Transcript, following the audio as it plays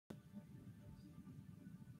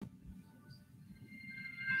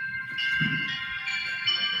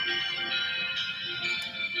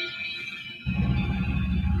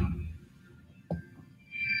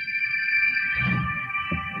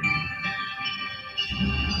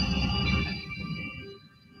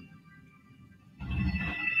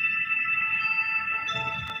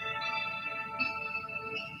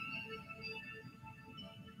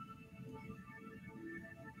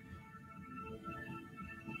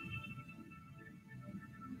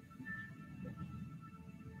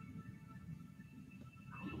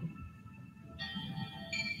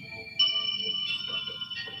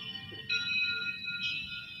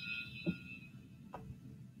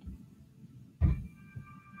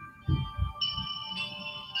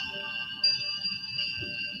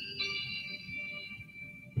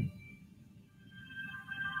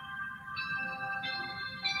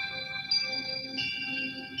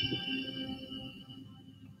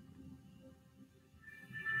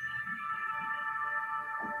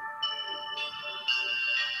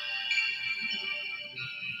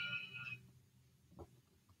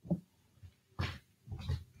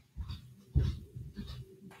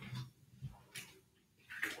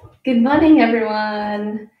Good morning,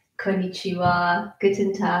 everyone. Konnichiwa,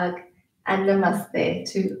 guten tag, and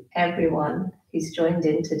namaste to everyone who's joined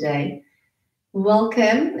in today.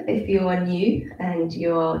 Welcome if you are new and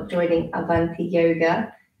you're joining Avanti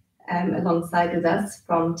Yoga alongside with us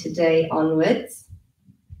from today onwards.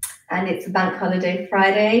 And it's a bank holiday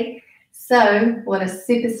Friday. So what a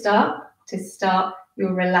super start to start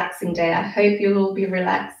your relaxing day. I hope you'll all be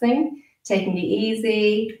relaxing, taking it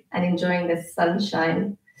easy and enjoying the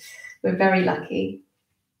sunshine. We're very lucky.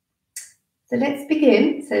 So let's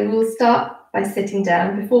begin. So we'll start by sitting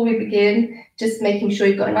down. Before we begin, just making sure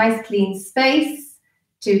you've got a nice clean space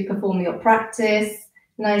to perform your practice.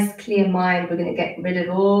 Nice clear mind. We're going to get rid of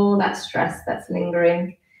all that stress that's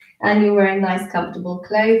lingering. And you're wearing nice comfortable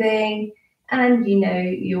clothing. And you know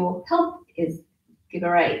your health is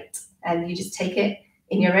great. And you just take it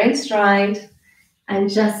in your own stride and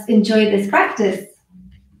just enjoy this practice.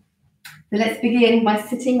 So let's begin by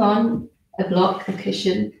sitting on a block, a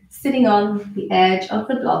cushion, sitting on the edge of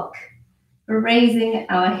the block. We're raising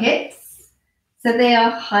our hips so they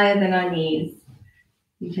are higher than our knees.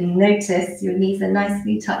 You can notice your knees are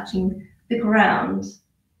nicely touching the ground.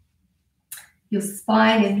 Your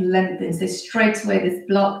spine is lengthened, so straight away this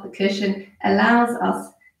block, the cushion, allows us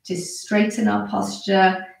to straighten our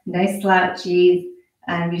posture, no slouchies,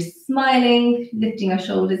 and we're smiling, lifting our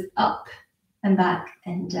shoulders up and back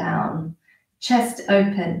and down. Chest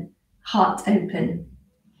open, heart open.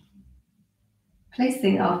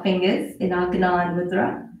 Placing our fingers in our Gnan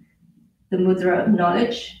Mudra, the Mudra of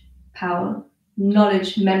knowledge, power,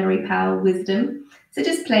 knowledge, memory, power, wisdom. So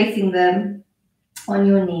just placing them on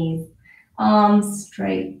your knees, arms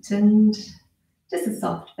straightened, just a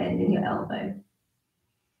soft bend in your elbow.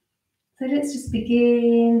 So let's just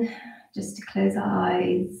begin, just to close our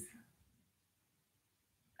eyes.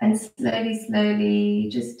 And slowly,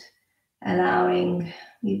 just allowing,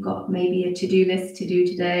 you've got maybe a to-do list to do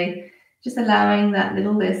today, just allowing that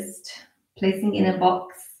little list, placing in a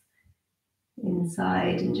box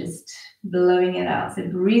inside and just blowing it out. So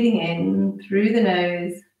breathing in through the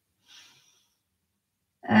nose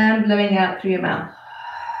and blowing out through your mouth.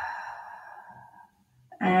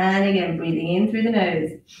 And again, breathing in through the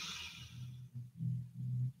nose,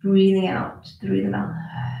 breathing out through the mouth.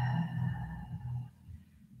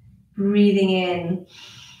 Breathing in,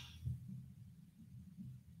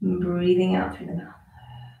 breathing out through the mouth.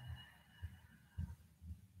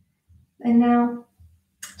 And now,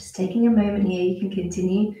 just taking a moment here, you can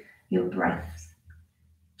continue your breath.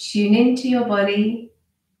 Tune into your body,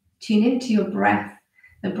 tune into your breath.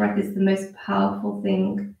 The breath is the most powerful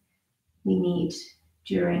thing we need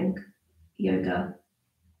during yoga.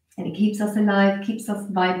 And it keeps us alive, keeps us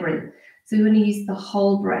vibrant. So we want to use the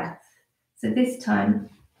whole breath. So this time,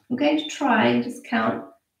 I'm going to try and just count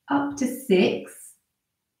up to 6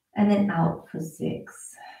 and then out for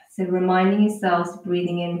 6. So reminding yourselves,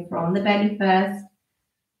 breathing in from the belly first,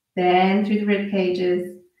 then through the rib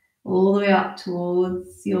cages, all the way up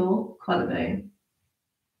towards your collarbone.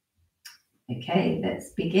 Okay,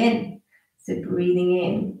 let's begin. So breathing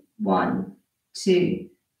in, 1, 2,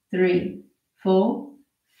 3, 4,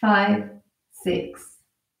 5, 6.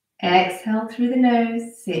 Exhale through the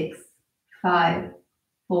nose, 6, 5,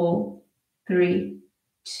 4, 3,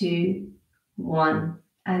 2, 1.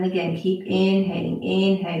 And again, keep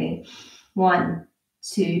inhaling. 1,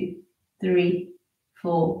 2, 3,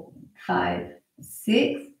 4, 5,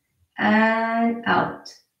 6. And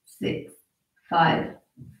out. 6, 5,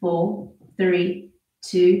 4, 3,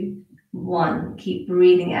 2, 1. Keep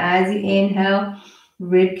breathing as you inhale.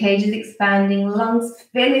 Rib cages expanding, lungs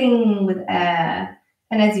filling with air.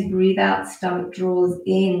 And as you breathe out, stomach draws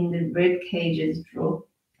in, the rib cages draw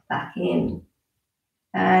back in.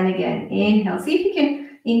 And again, inhale. See if you can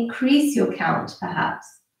increase your count, perhaps.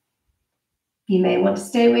 You may want to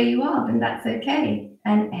stay where you are, then that's okay.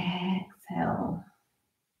 And exhale.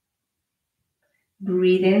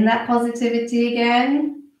 Breathe in that positivity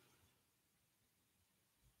again.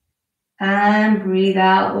 And breathe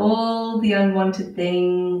out all the unwanted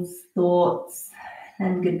things, thoughts,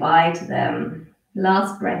 and goodbye to them.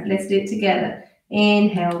 Last breath. Let's do it together.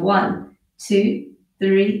 Inhale. 1, 2,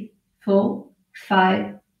 3, 4,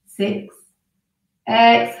 5, 6.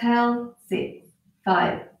 Exhale. 6,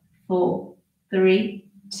 5, 4, 3,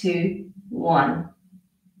 2, 1.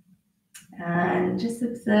 And just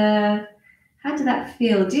observe, how did that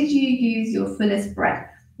feel? Did you use your fullest breath?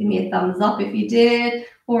 Give me a thumbs up if you did,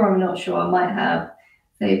 or I'm not sure, I might have.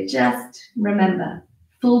 So just remember,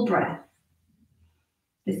 full breath.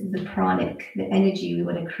 This is the pranic, the energy we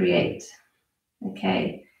want to create.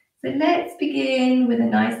 Okay, so let's begin with a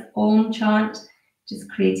nice Om chant, just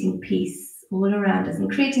creating peace all around us,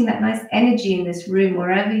 and creating that nice energy in this room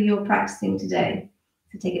wherever you're practicing today.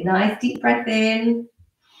 So take a nice deep breath in.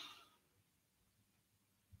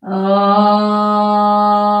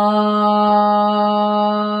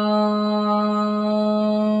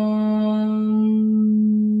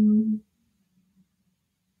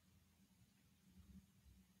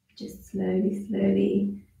 Just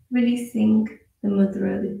slowly releasing the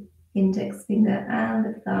mudra, the index finger and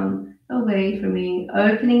the thumb away from you,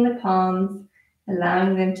 opening the palms,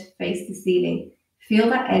 allowing them to face the ceiling. Feel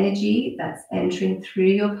that energy that's entering through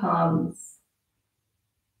your palms.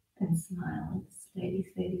 And smile, slowly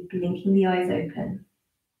blinking the eyes open.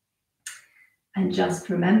 And just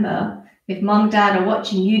remember, if mom, dad are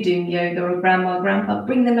watching you doing yoga, or grandma, grandpa,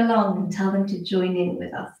 bring them along and tell them to join in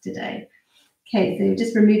with us today. Okay, so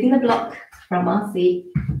just removing the block from our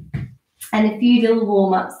seat and a few little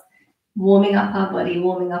warm-ups, warming up our body,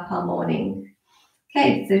 warming up our morning.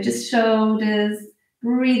 Okay, so just shoulders,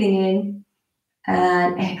 breathing in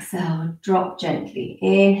and exhale, drop gently.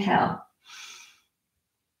 Inhale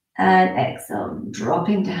and exhale,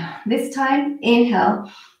 dropping down. This time, inhale,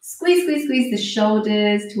 squeeze the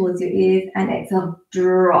shoulders towards your ears and exhale,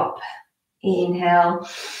 drop. Inhale,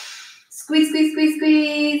 squeeze,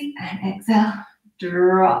 and exhale,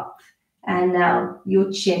 drop. And now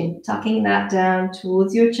your chin, tucking that down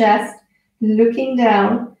towards your chest, looking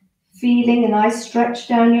down, feeling a nice stretch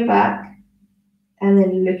down your back, and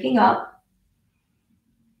then looking up.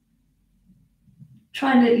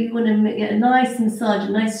 You want to get a nice massage,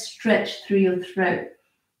 a nice stretch through your throat,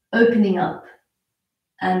 opening up,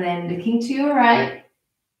 and then looking to your right,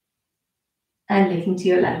 and looking to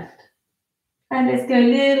your left. And let's go a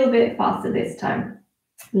little bit faster this time.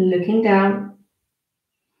 Looking down,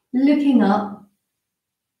 looking up,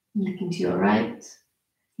 looking to your right,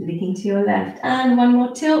 looking to your left. And one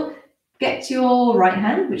more tilt. Get your right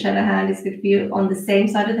hand, whichever hand is good for you, on the same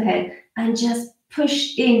side of the head, and just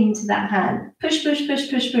push into that hand. Push.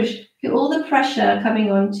 Feel all the pressure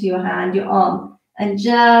coming onto your hand, your arm, and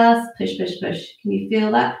just push. Can you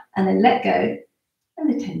feel that? And then let go,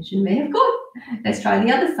 and the tension may have gone. Let's try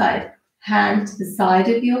the other side. Hand to the side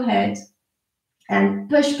of your head, and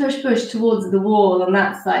push towards the wall on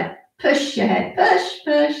that side. Push your head,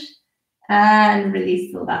 push, and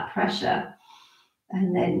release all that pressure.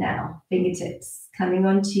 And then now, fingertips coming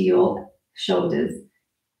onto your shoulders,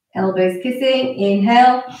 elbows kissing.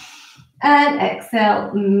 Inhale and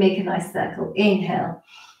exhale. Make a nice circle. Inhale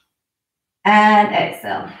and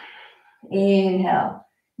exhale. Inhale.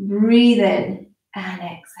 Breathe in and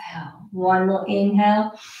exhale. One more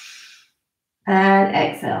inhale and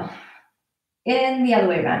exhale. In the other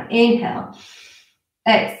way around. Inhale,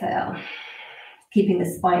 exhale. Keeping the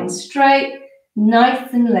spine straight,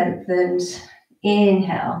 nice and lengthened.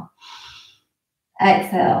 Inhale,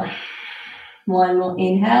 exhale. One more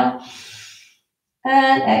inhale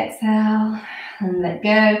and exhale, and let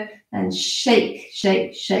go, and shake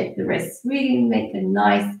the wrists. Really make a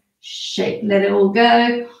nice shake. Let it all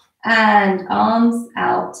go, and arms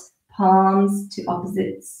out, palms to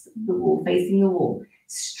opposites of the wall, facing the wall.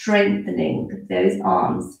 Strengthening those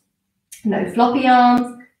arms. No floppy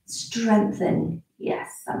arms. Strengthen. Yes,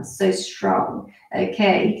 I'm so strong.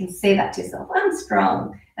 Okay, you can say that to yourself. I'm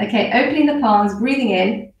strong. Okay, opening the palms, breathing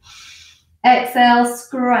in. Exhale,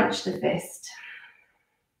 scrunch the fist.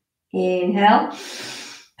 Inhale.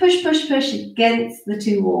 Push against the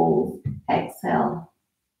two walls. Exhale.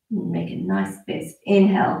 Make a nice fist.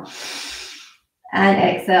 Inhale. And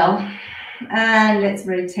exhale. And let's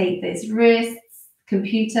rotate those wrists.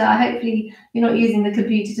 Computer. Hopefully you're not using the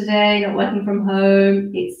computer today, not working from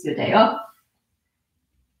home. It's your day off.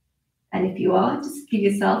 And if you are, just give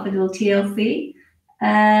yourself a little TLC.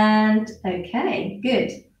 And okay,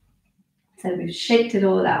 good. So we've shaked it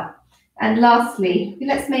all out. And lastly,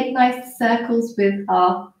 let's make nice circles with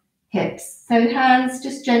our hips. So hands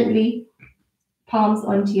just gently, palms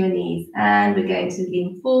onto your knees. And we're going to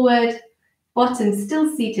lean forward, bottom still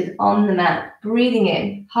seated on the mat. Breathing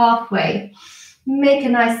in, halfway. Make a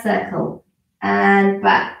nice circle. And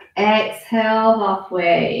back. Exhale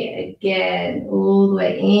halfway. Again, all the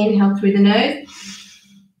way. Inhale through the nose.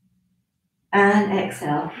 And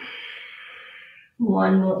exhale.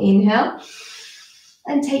 One more inhale.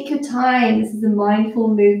 And take your time. This is a mindful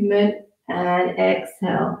movement. And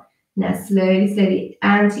exhale. Now slowly,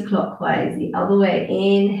 anti-clockwise, the other way.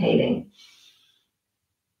 Inhaling.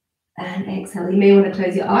 And exhale. You may want to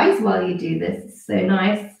close your eyes while you do this. It's so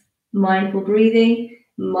nice. Mindful breathing,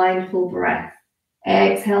 mindful breath.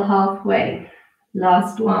 Exhale halfway.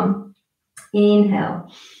 Last one. Inhale.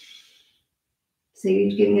 So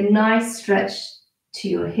you're giving a nice stretch to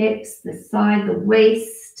your hips, the side, the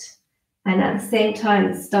waist. And at the same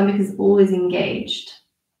time, the stomach is always engaged.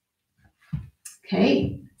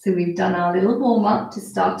 Okay, so we've done our little warm-up to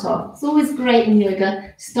start off. It's always great in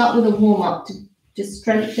yoga to start with a warm-up to just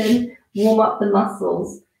strengthen, warm up the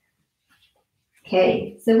muscles.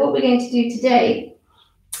 Okay, so what we're going to do today,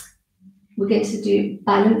 we're going to do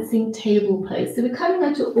balancing table pose. So we're coming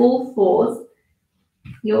onto all fours.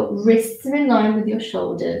 Your wrists are in line with your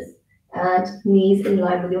shoulders and knees in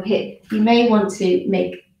line with your hip. You may want to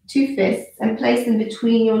make 2 fists and place them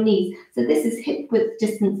between your knees. So this is hip width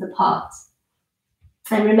distance apart.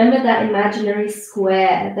 And remember that imaginary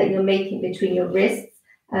square that you're making between your wrists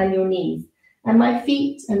and your knees. And my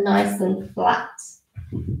feet are nice and flat.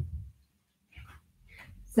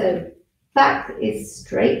 So back is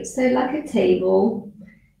straight, so like a table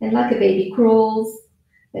and like a baby crawls.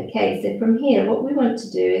 Okay, so from here, what we want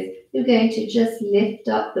to do is we're going to just lift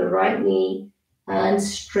up the right knee and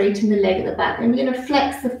straighten the leg at the back. And we're going to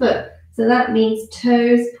flex the foot. So that means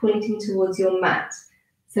toes pointing towards your mat.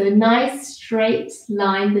 So a nice straight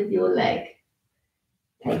line with your leg.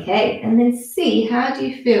 Okay, and then see, how do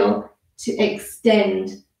you feel to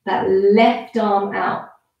extend that left arm out?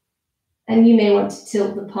 And you may want to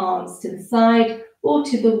tilt the palms to the side or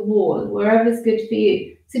to the wall, wherever's good for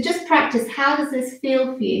you. So just practice, how does this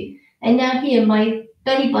feel for you? And now here, my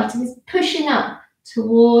belly button is pushing up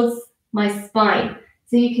towards my spine.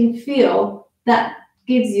 So you can feel that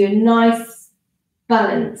gives you a nice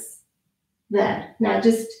balance there. Now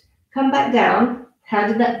just come back down. How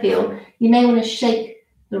did that feel? You may want to shake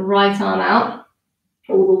the right arm out.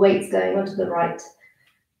 All the weight's going onto the right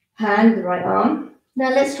hand, the right arm. Now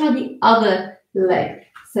let's try the other leg.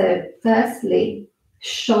 So firstly,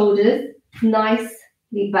 shoulders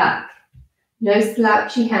nicely back. No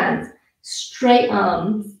slouchy hands. Straight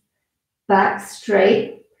arms. Back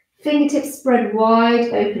straight. Fingertips spread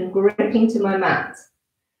wide open, gripping to my mat.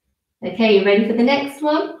 Okay, you ready for the next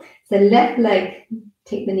one? So left leg,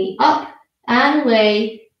 take the knee up and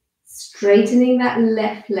away, straightening that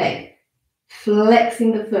left leg,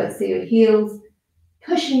 flexing the foot so your heels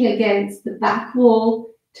pushing against the back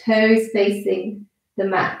wall, toes facing the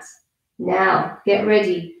mat. Now, get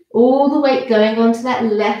ready. All the weight going onto that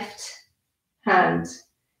left hand.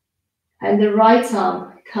 And the right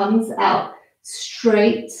arm comes out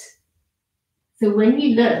straight. So when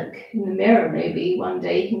you look in the mirror, maybe one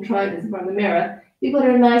day you can try this in front of the mirror, you've got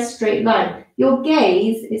a nice straight line. Your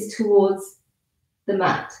gaze is towards the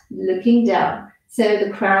mat, looking down. So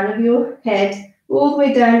the crown of your head, all the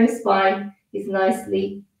way down your spine, is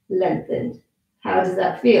nicely lengthened. How does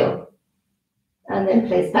that feel? And then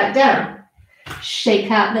place back down.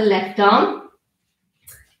 Shake out the left arm.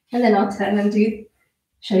 And then I'll turn and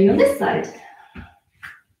show you on this side.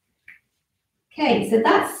 Okay, so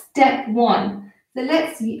that's step 1. So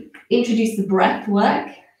let's introduce the breath work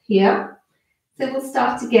here. So we'll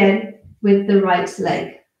start again with the right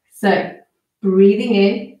leg. So breathing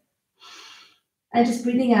in and just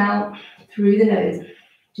breathing out through the nose.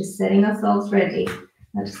 Just setting ourselves ready.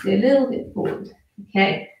 Now just go a little bit forward.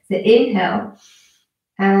 Okay, so inhale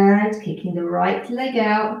and kicking the right leg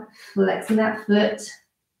out, flexing that foot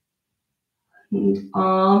and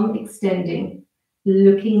arm extending,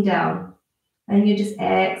 looking down. And you're just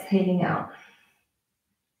exhaling out.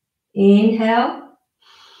 Inhale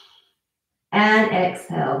and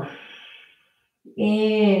exhale.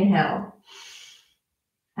 Inhale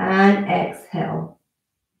and exhale.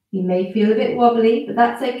 You may feel a bit wobbly, but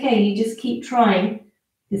that's okay. You just keep trying.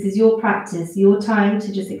 This is your practice, your time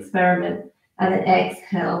to just experiment. And then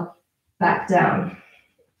exhale, back down.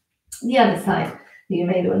 The other side. You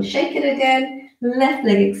may want to shake it again. Left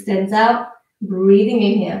leg extends out. Breathing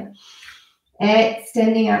in here.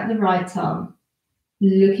 Extending out the right arm.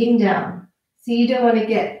 Looking down. So you don't want to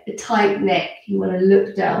get a tight neck. You want to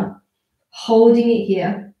look down. Holding it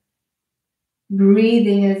here.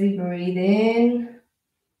 Breathing as you breathe in.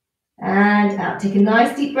 And out. Take a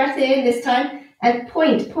nice deep breath in this time. And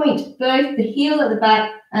point both the heel at the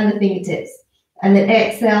back and the fingertips. And then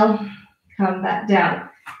exhale, come back down.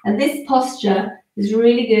 And this posture is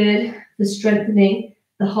really good for strengthening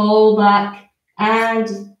the whole back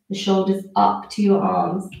and the shoulders up to your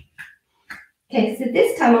arms. Okay, so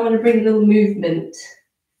this time I want to bring a little movement.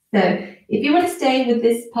 So if you want to stay with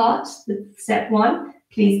this part, with step 1,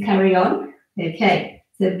 please carry on. Okay,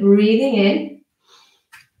 so breathing in,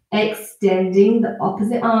 extending the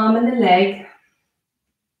opposite arm and the leg.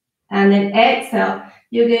 And then exhale,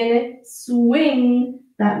 you're going to swing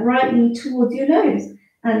that right knee towards your nose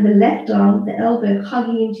and the left arm, the elbow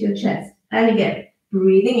hugging into your chest. And again,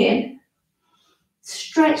 breathing in,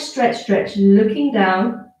 stretch, looking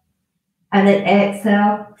down, and then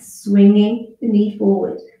exhale, swinging the knee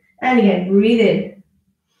forward. And again, breathe in.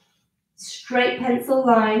 Straight pencil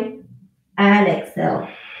line. And exhale.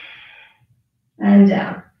 And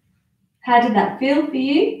down. How did that feel for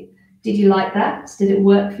you? Did you like that? Did it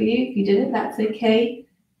work for you? If you didn't, that's okay.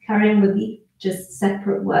 Carry on with the just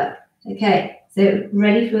separate work. Okay, so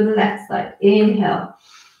ready for the left side. Inhale.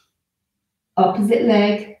 Opposite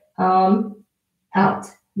leg, arm out,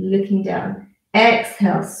 looking down.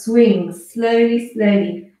 Exhale, swing slowly,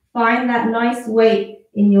 slowly. Find that nice weight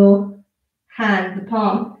in your hand, the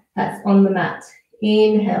palm that's on the mat.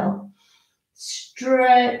 Inhale.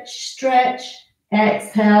 Stretch, stretch.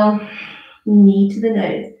 Exhale. Knee to the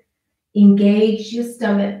nose. Engage your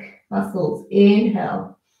stomach muscles.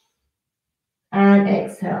 Inhale. And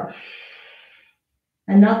exhale.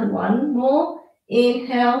 Another one more.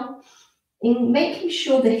 Inhale. In making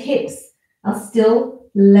sure the hips are still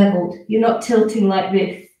leveled. You're not tilting like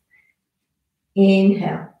this.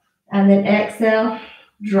 Inhale. And then exhale.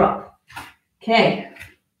 Drop. Okay.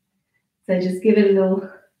 So just give it a little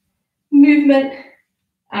movement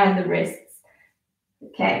and the wrists.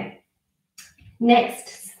 Okay.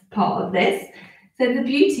 Next part of this. So the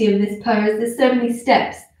beauty of this pose, there's so many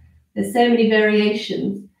steps. There's so many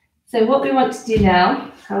variations. So what we want to do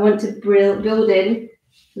now, I want to build in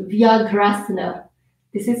Vyagrasana.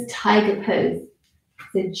 This is tiger pose.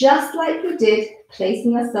 So just like we did,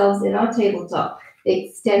 placing ourselves in our tabletop,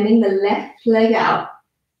 extending the left leg out,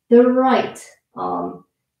 the right arm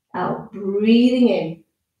out, breathing in.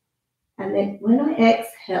 And then when I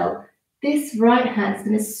exhale, this right hand is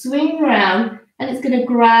going to swing around and it's going to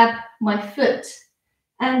grab my foot.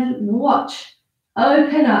 And watch,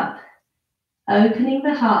 open up, opening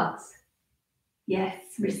the heart. Yes,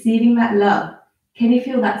 receiving that love. Can you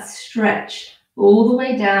feel that stretch all the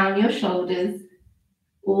way down your shoulders,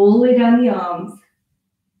 all the way down the arms?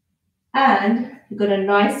 And you've got a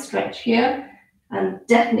nice stretch here and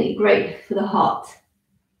definitely great for the heart.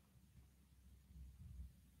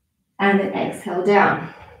 And then exhale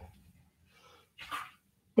down.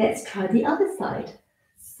 Let's try the other side.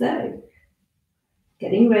 So,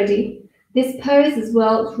 getting ready. This pose as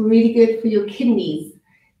well is really good for your kidneys.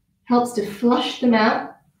 Helps to flush them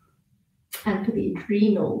out and for the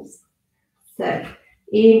adrenals. So,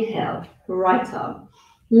 inhale, right arm.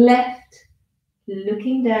 Left,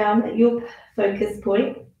 looking down at your focus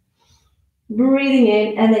point. Breathing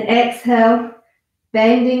in and then exhale,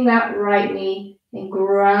 bending that right knee and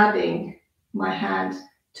grabbing my hand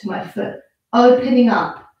to my foot. Opening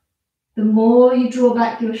up. The more you draw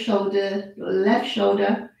back your shoulder, your left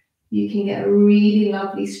shoulder, you can get a really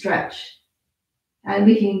lovely stretch. And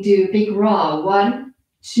we can do a big rah. 1,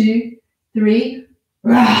 2, 3.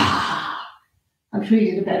 Rah. I'm sure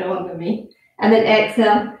you did a better one than me. And then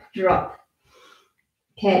exhale, drop.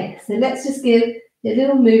 Okay, so let's just give a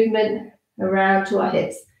little movement around to our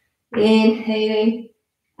hips. Inhaling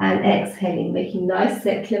and exhaling, making nice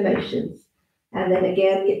circular motions. And then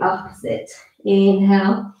again, the opposite.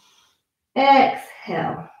 Inhale,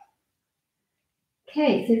 exhale.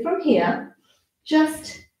 Okay, so from here,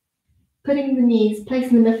 just putting the knees,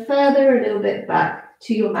 placing them further a little bit back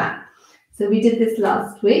to your mat. So we did this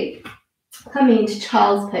last week, coming into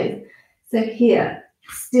child's pose. So here,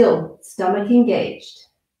 still, stomach engaged,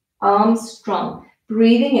 arms strong,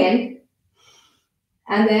 breathing in,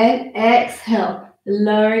 and then exhale,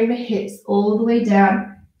 lowering the hips all the way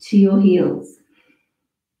down to your heels.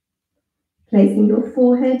 Placing your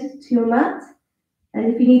forehead to your mat.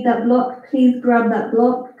 And if you need that block, please grab that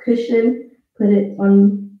block, cushion, put it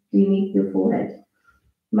on beneath your forehead.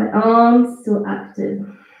 My arms still active.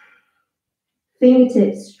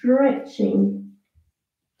 Fingertips stretching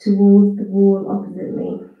towards the wall opposite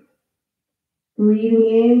me. Breathing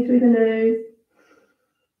in through the nose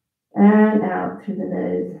and out through the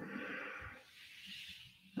nose.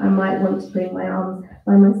 I might want to bring my arms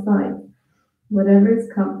by my side, whatever is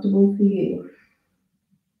comfortable for you.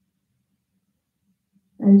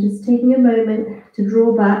 And just taking a moment to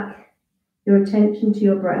draw back your attention to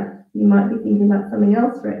your breath. You might be thinking about something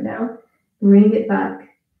else right now. Bring it back,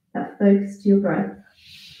 that focus to your breath.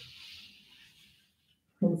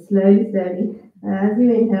 And slowly, slowly, as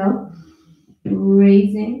you inhale,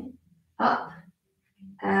 raising up.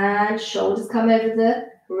 And shoulders come over the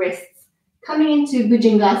wrists. Coming into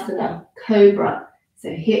Bhujangasana, Cobra.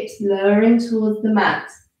 So hips lowering towards the mat.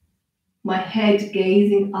 My head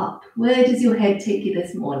gazing up. Where does your head take you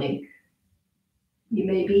this morning? You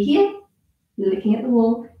may be here, looking at the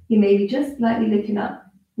wall. You may be just slightly looking up.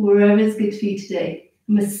 Wherever is good for you today.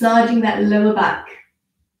 Massaging that lower back.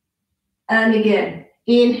 And again,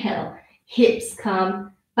 inhale. Hips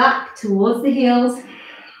come back towards the heels.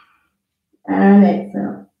 And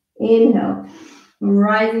exhale. Inhale.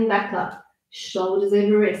 Rising back up, shoulders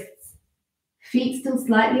over wrists, feet still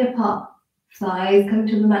slightly apart, thighs come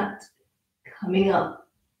to the mat, coming up,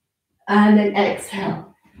 and then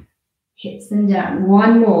exhale, hips and down.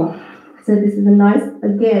 One more. So this is a nice,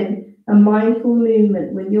 again, a mindful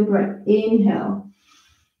movement with your breath. Inhale,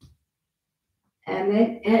 and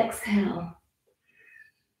then exhale.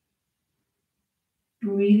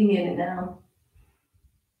 Breathing in and out.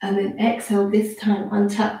 And then exhale this time,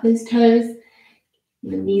 untap those toes.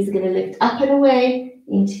 The knees are going to lift up and away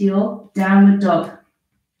into your downward dog.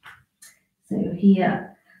 So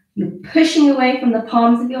here, you're pushing away from the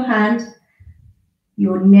palms of your hand.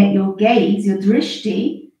 Your gaze, your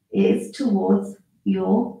drishti, is towards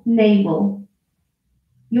your navel.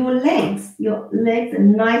 Your legs are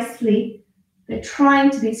nicely, they're trying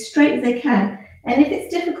to be as straight as they can. And if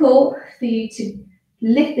it's difficult for you to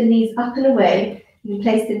lift the knees up and away, you can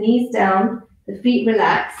place the knees down, the feet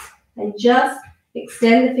relax, and just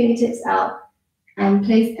extend the fingertips out and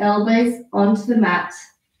place elbows onto the mat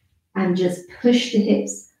and just push the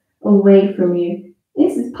hips away from you.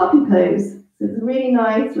 This is puppy pose. So it's a really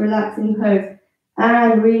nice, relaxing pose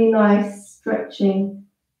and really nice stretching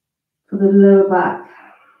for the lower back.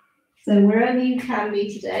 So wherever you can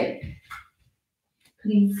be today,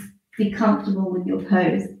 please be comfortable with your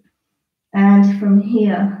pose. And from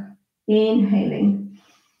here, inhaling,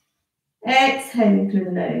 exhaling through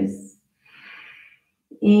the nose.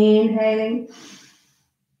 Inhaling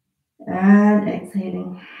and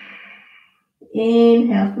exhaling.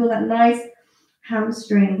 Inhale, feel that nice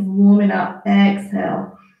hamstrings warming up.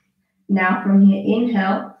 Exhale. Now from here,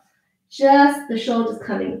 inhale, just the shoulders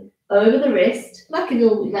coming over the wrist, like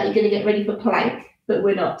you're going to get ready for plank, but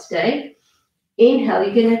we're not today. Inhale,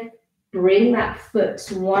 you're going to bring that foot,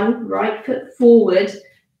 one right foot forward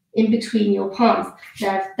in between your palms.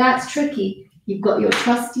 Now, if that's tricky, you've got your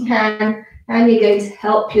trusty hand, and you're going to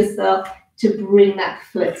help yourself to bring that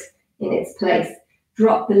foot in its place.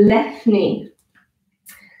 Drop the left knee.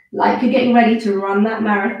 Like you're getting ready to run that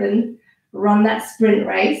marathon, run that sprint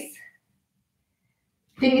race.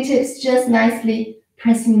 Fingertips just nicely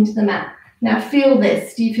pressing into the mat. Now feel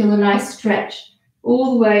this. Do you feel a nice stretch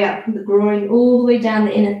all the way up from the groin, all the way down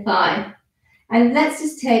the inner thigh? And let's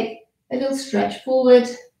just take a little stretch forward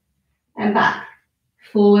and back,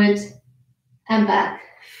 forward and back.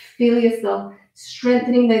 Feel yourself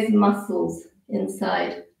strengthening those muscles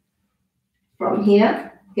inside. From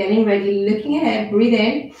here, getting ready, looking ahead, breathe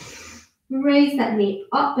in, raise that knee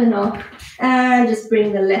up and off, and just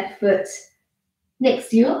bring the left foot next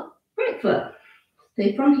to your right foot.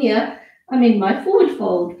 So from here, I'm in my forward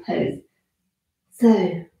fold pose.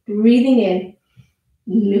 So breathing in,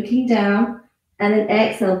 looking down, and then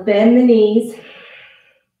exhale, bend the knees,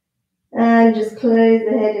 and just close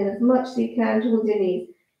the head in as much as you can towards your knees.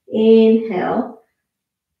 Inhale,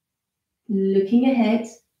 looking ahead,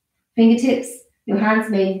 fingertips, your hands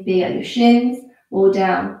may be at your shins or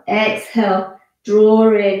down. Exhale,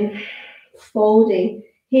 draw in, folding,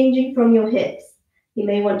 hinging from your hips. You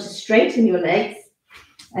may want to straighten your legs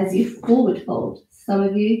as you forward fold. Some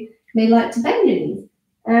of you may like to bend your knees.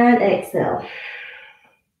 And exhale.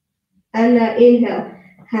 And now inhale,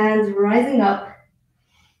 hands rising up,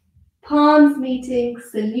 palms meeting,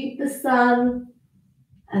 salute the sun.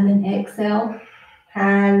 And then exhale,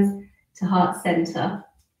 hands to heart center.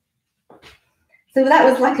 So that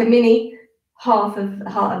was like a mini half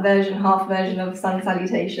version of sun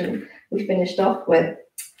salutation we finished off with.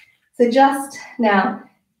 So just now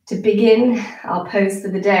to begin our pose for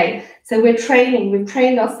the day. So we've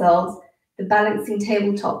trained ourselves. The balancing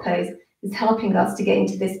tabletop pose is helping us to get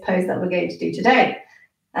into this pose that we're going to do today.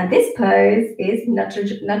 And this pose is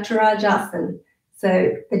Natarajasana,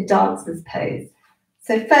 so the dancer's pose.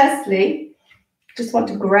 So firstly, just want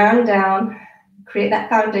to ground down, create that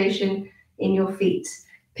foundation in your feet.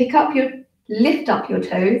 Lift up your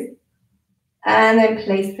toes, and then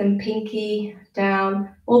place them pinky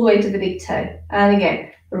down all the way to the big toe. And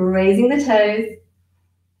again, raising the toes,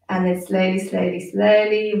 and then slowly, slowly,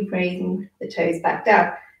 slowly raising the toes back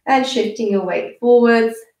down and shifting your weight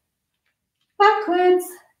forwards, backwards,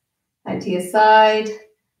 and to your side,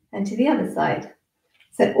 and to the other side.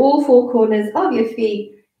 So all four corners of your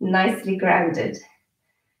feet nicely grounded.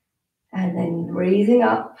 And then raising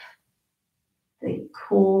up the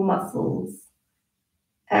core muscles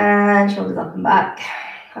and shoulders up and back.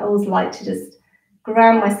 I always like to just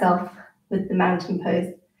ground myself with the mountain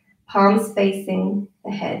pose, palms facing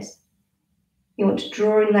ahead. You want to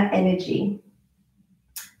draw in that energy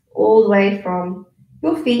all the way from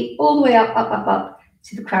your feet, all the way up, up, up, up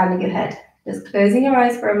to the crown of your head. Just closing your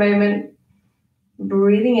eyes for a moment,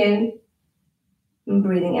 breathing in and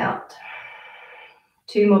breathing out.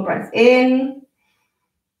 2 more breaths in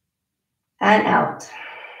and out.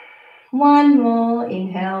 1 more,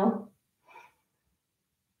 inhale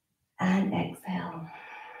and exhale.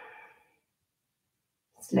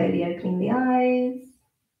 Slowly opening the eyes,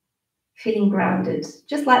 feeling grounded.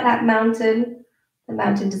 Just like that mountain, the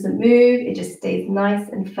mountain doesn't move, it just stays nice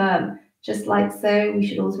and firm. Just like so, we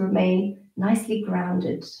should also remain nicely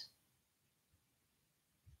grounded.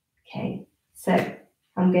 Okay, so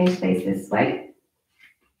I'm going to face this way.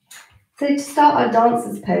 So to start our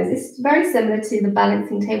dancer's pose, it's very similar to the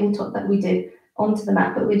balancing tabletop that we did onto the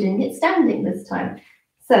mat, but we're doing it standing this time.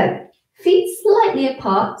 So feet slightly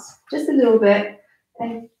apart, just a little bit.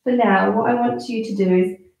 And for now, what I want you to do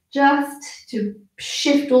is just to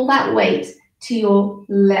shift all that weight to your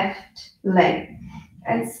left leg.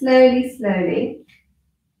 And slowly, slowly,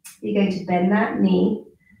 you're going to bend that knee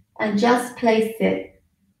and just place it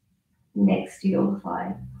next to your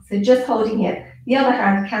thigh. So just holding it. The other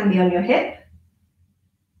hand can be on your hip.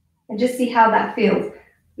 And just see how that feels.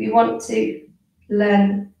 We want to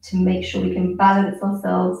learn to make sure we can balance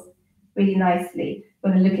ourselves really nicely.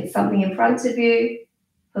 We're going to look at something in front of you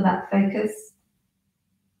for that focus.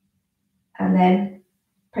 And then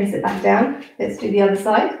place it back down. Let's do the other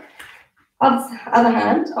side. Other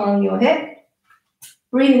hand on your hip.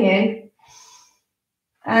 Breathing in.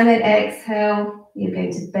 And then exhale. You're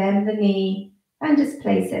going to bend the knee and just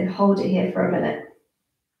place it and hold it here for a minute.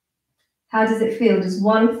 How does it feel? Does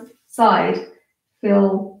one side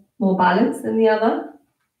feel more balanced than the other?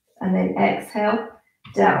 And then exhale,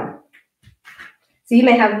 down. So you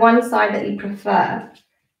may have one side that you prefer.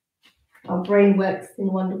 Our brain works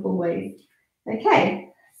in wonderful ways. Okay,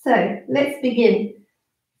 so let's begin.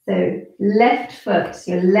 So left foot,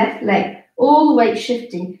 your left leg, all the way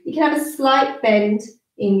shifting. You can have a slight bend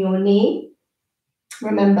in your knee.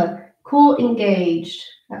 Remember, core engaged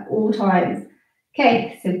at all times.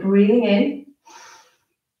 Okay, so breathing in.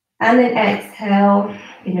 And then exhale,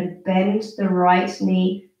 you're going to bend the right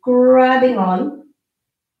knee, grabbing on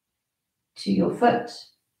to your foot.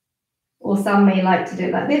 Or some may like to do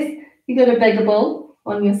it like this. You've got a beggar ball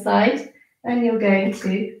on your side, and you're going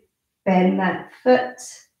to bend that foot,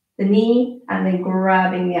 the knee, and then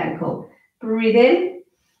grabbing the ankle. Breathe in,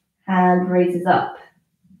 hand raises up.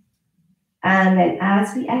 And then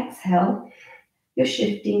as we exhale, you're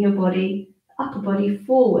shifting your body, upper body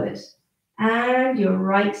forward. And your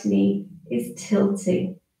right knee is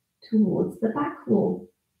tilting towards the back wall.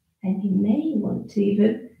 And you may want to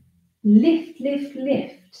even lift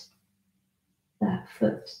that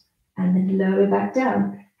foot and then lower back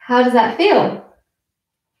down. How does that feel?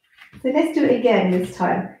 So let's do it again this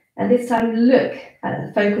time. And this time look at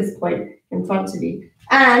the focus point in front of you.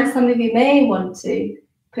 And some of you may want to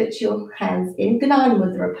put your hands in Gnan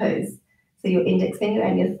Mudra pose. So your index finger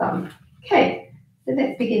and your thumb. Okay, so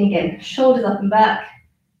let's begin again. Shoulders up and back.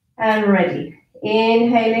 And ready.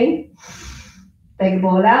 Inhaling. Big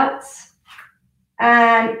ball out.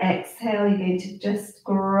 And exhale, you're going to just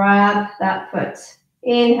grab that foot.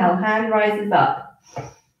 Inhale, hand rises up.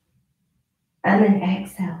 And then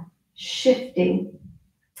exhale, shifting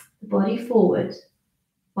the body forward.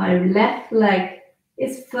 My left leg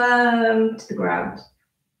is firm to the ground.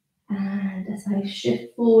 And as I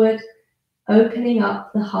shift forward, opening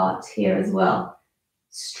up the heart here as well.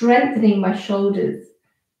 Strengthening my shoulders.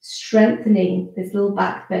 Strengthening this little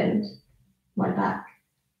back bend, my back.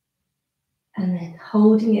 And then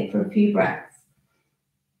holding it for a few breaths.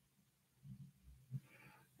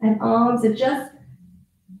 And arms are just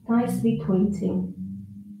nicely pointing.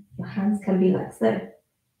 Your hands can be like so.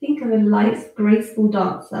 Think of a light, graceful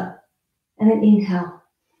dancer. And then inhale.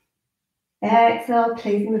 Exhale,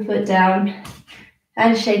 placing the foot down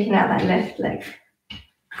and shaking out that left leg.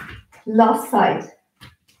 Last side.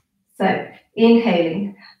 So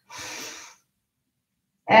inhaling.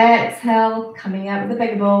 Exhale, coming out with the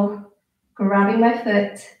beggar ball, grabbing my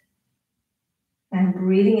foot and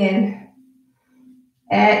breathing in.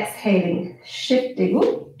 Exhaling, shifting,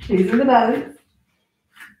 losing the balance.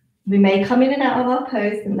 We may come in and out of our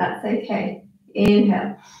pose, and that's okay.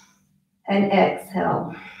 Inhale and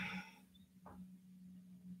exhale.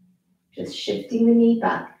 Just shifting the knee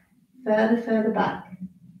back, further back,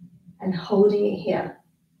 and holding it here.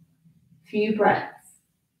 Few breaths.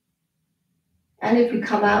 And if we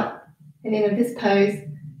come out and in this pose,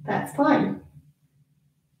 that's fine.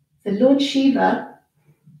 So Lord Shiva,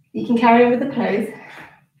 you can carry on with the pose.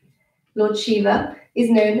 Lord Shiva is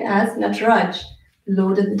known as Nataraj,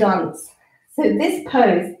 Lord of the dance. So this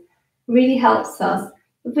pose really helps us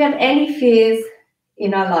if we have any fears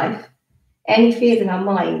in our life, any fears in our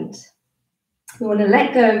mind. We want to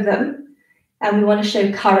let go of them and we want to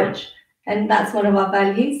show courage. And that's one of our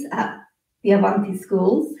values at the Avanti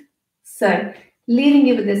Schools. So, leaving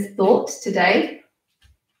you with this thought today,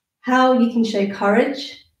 how you can show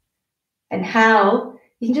courage and how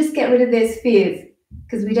you can just get rid of those fears,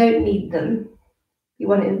 because we don't need them. We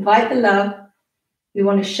want to invite the love. We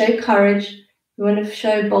want to show courage. We want to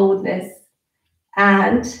show boldness.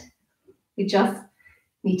 And we just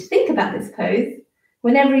need to think about this pose.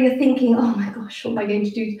 Whenever you're thinking, oh my gosh, what am I going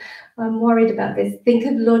to do? I'm worried about this. Think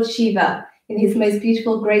of Lord Shiva in his most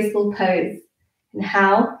beautiful, graceful pose and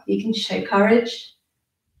how you can show courage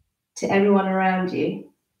to everyone around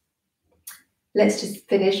you. Let's just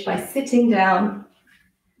finish by sitting down,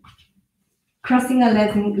 crossing our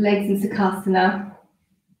legs in Sukhasana.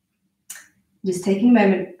 Just taking a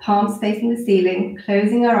moment, palms facing the ceiling,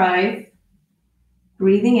 closing our eyes,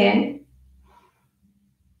 breathing in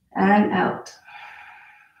and out.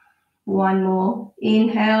 One more.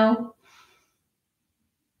 Inhale.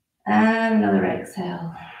 And another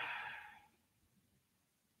exhale.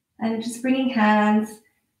 And just bringing hands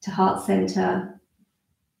to heart center,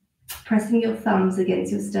 pressing your thumbs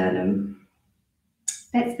against your sternum.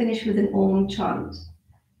 Let's finish with an Om chant.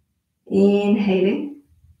 Inhaling.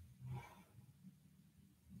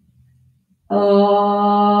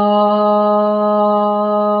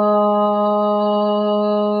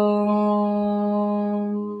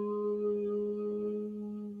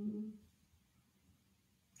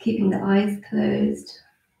 Keeping the eyes closed.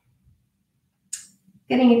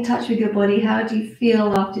 Getting in touch with your body. How do you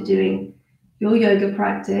feel after doing your yoga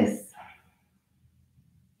practice?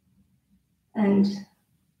 And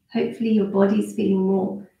hopefully your body's feeling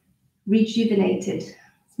more rejuvenated,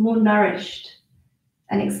 it's more nourished,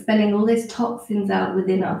 and expelling all those toxins out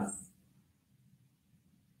within us.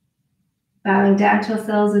 Bowing down to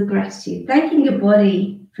ourselves with gratitude, thanking your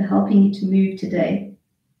body for helping you to move today.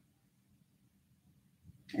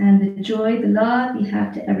 And the joy, the love you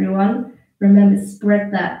have to everyone, remember,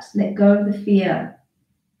 spread that. Let go of the fear.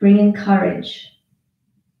 Bring in courage.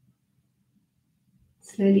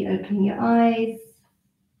 Slowly opening your eyes.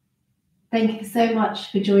 Thank you so much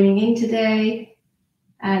for joining in today.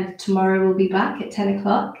 And tomorrow we'll be back at 10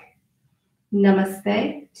 o'clock.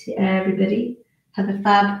 Namaste to everybody. Have a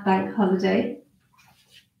fab bank holiday.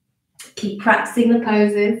 Keep practicing the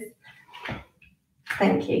poses.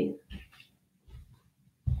 Thank you.